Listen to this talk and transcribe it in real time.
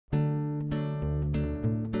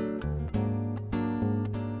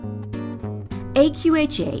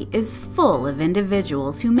AQHA is full of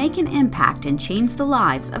individuals who make an impact and change the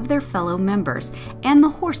lives of their fellow members and the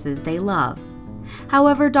horses they love.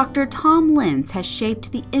 However, Dr. Tom Lenz has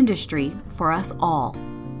shaped the industry for us all.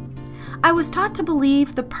 I was taught to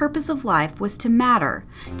believe the purpose of life was to matter,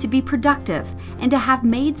 to be productive, and to have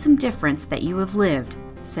made some difference that you have lived,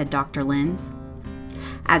 said Dr. Lenz.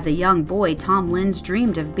 As a young boy, Tom Lenz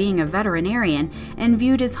dreamed of being a veterinarian and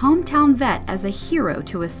viewed his hometown vet as a hero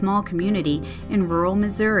to a small community in rural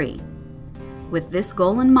Missouri. With this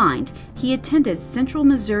goal in mind, he attended Central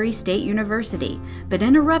Missouri State University, but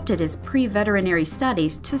interrupted his pre-veterinary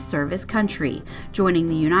studies to serve his country, joining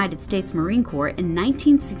the United States Marine Corps in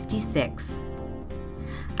 1966.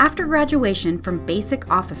 After graduation from Basic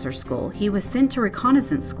Officer School, he was sent to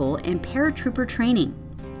Reconnaissance School and paratrooper training.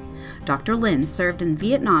 Dr. Lenz served in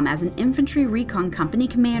Vietnam as an infantry recon company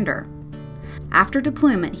commander. After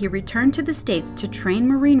deployment, he returned to the States to train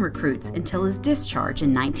Marine recruits until his discharge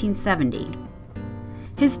in 1970.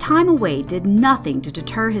 His time away did nothing to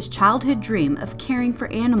deter his childhood dream of caring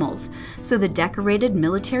for animals, so the decorated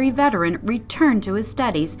military veteran returned to his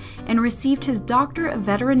studies and received his Doctor of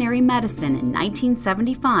Veterinary Medicine in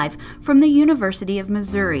 1975 from the University of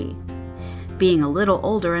Missouri. Being a little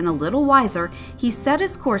older and a little wiser, he set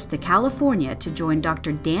his course to California to join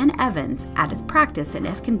Dr. Dan Evans at his practice in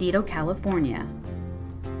Escondido, California.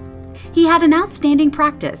 He had an outstanding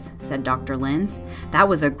practice, said Dr. Lenz. That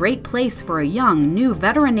was a great place for a young, new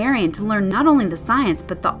veterinarian to learn not only the science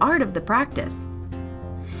but the art of the practice.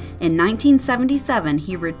 In 1977,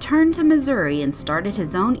 he returned to Missouri and started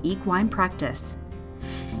his own equine practice.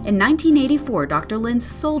 In 1984, Dr. Lenz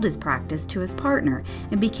sold his practice to his partner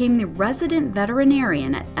and became the resident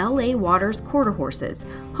veterinarian at L.A. Waters Quarter Horses,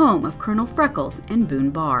 home of Colonel Freckles and Boone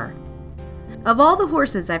Barr. Of all the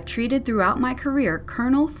horses I've treated throughout my career,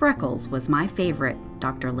 Colonel Freckles was my favorite,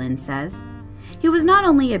 Dr. Lenz says. He was not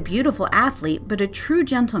only a beautiful athlete, but a true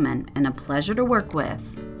gentleman and a pleasure to work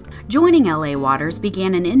with. Joining L.A. Waters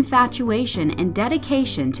began an infatuation and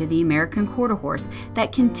dedication to the American Quarter Horse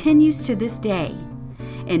that continues to this day.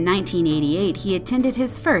 In 1988, he attended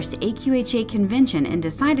his first AQHA convention and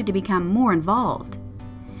decided to become more involved.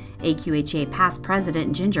 AQHA past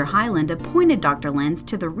president Ginger Highland appointed Dr. Lenz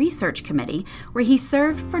to the research committee, where he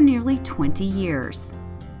served for nearly 20 years.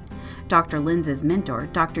 Dr. Lenz's mentor,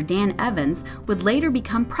 Dr. Dan Evans, would later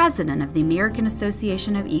become president of the American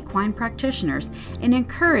Association of Equine Practitioners and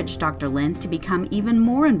encouraged Dr. Lenz to become even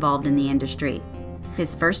more involved in the industry.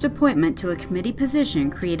 His first appointment to a committee position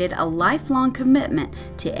created a lifelong commitment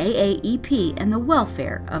to AAEP and the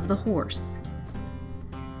welfare of the horse.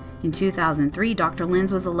 In 2003, Dr.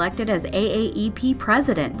 Lenz was elected as AAEP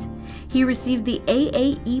president. He received the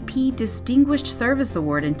AAEP Distinguished Service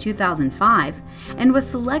Award in 2005 and was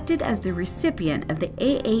selected as the recipient of the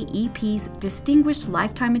AAEP's Distinguished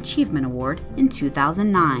Lifetime Achievement Award in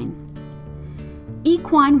 2009.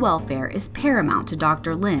 Equine welfare is paramount to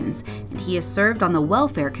Dr. Lenz, and he has served on the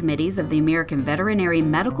welfare committees of the American Veterinary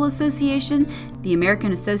Medical Association, the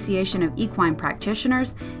American Association of Equine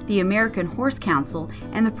Practitioners, the American Horse Council,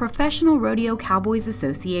 and the Professional Rodeo Cowboys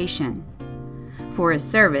Association. For his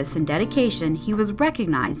service and dedication, he was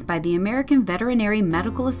recognized by the American Veterinary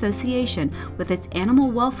Medical Association with its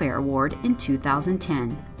Animal Welfare Award in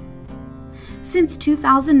 2010. Since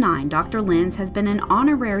 2009, Dr. Lenz has been an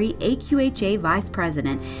honorary AQHA Vice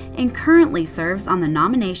President and currently serves on the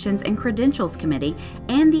Nominations and Credentials Committee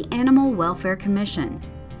and the Animal Welfare Commission.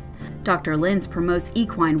 Dr. Lenz promotes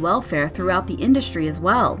equine welfare throughout the industry as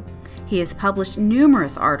well. He has published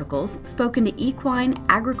numerous articles, spoken to equine,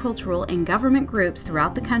 agricultural, and government groups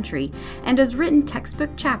throughout the country, and has written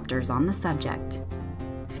textbook chapters on the subject.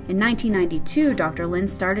 In 1992, Dr.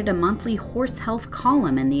 Lenz started a monthly horse health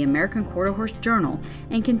column in the American Quarter Horse Journal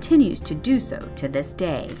and continues to do so to this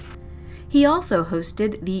day. He also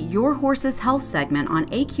hosted the Your Horse's Health segment on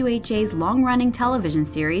AQHA's long-running television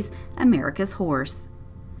series, America's Horse.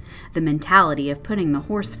 The mentality of putting the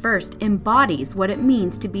horse first embodies what it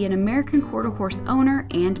means to be an American Quarter Horse owner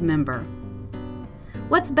and member.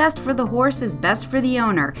 What's best for the horse is best for the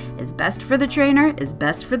owner, is best for the trainer, is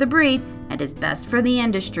best for the breed, and is best for the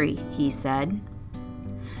industry, he said.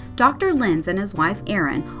 Dr. Lenz and his wife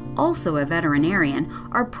Erin, also a veterinarian,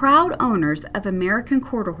 are proud owners of American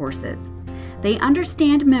Quarter Horses. They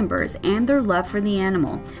understand members and their love for the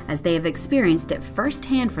animal, as they have experienced it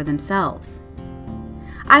firsthand for themselves.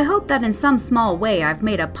 I hope that in some small way I've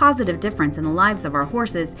made a positive difference in the lives of our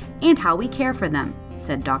horses and how we care for them,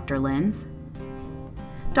 said Dr. Lenz.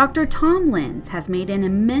 Dr. Tom Lenz has made an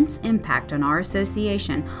immense impact on our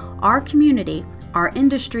association, our community, our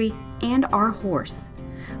industry, and our horse.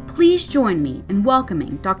 Please join me in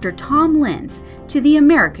welcoming Dr. Tom Lenz to the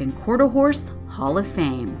American Quarter Horse Hall of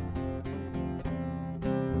Fame.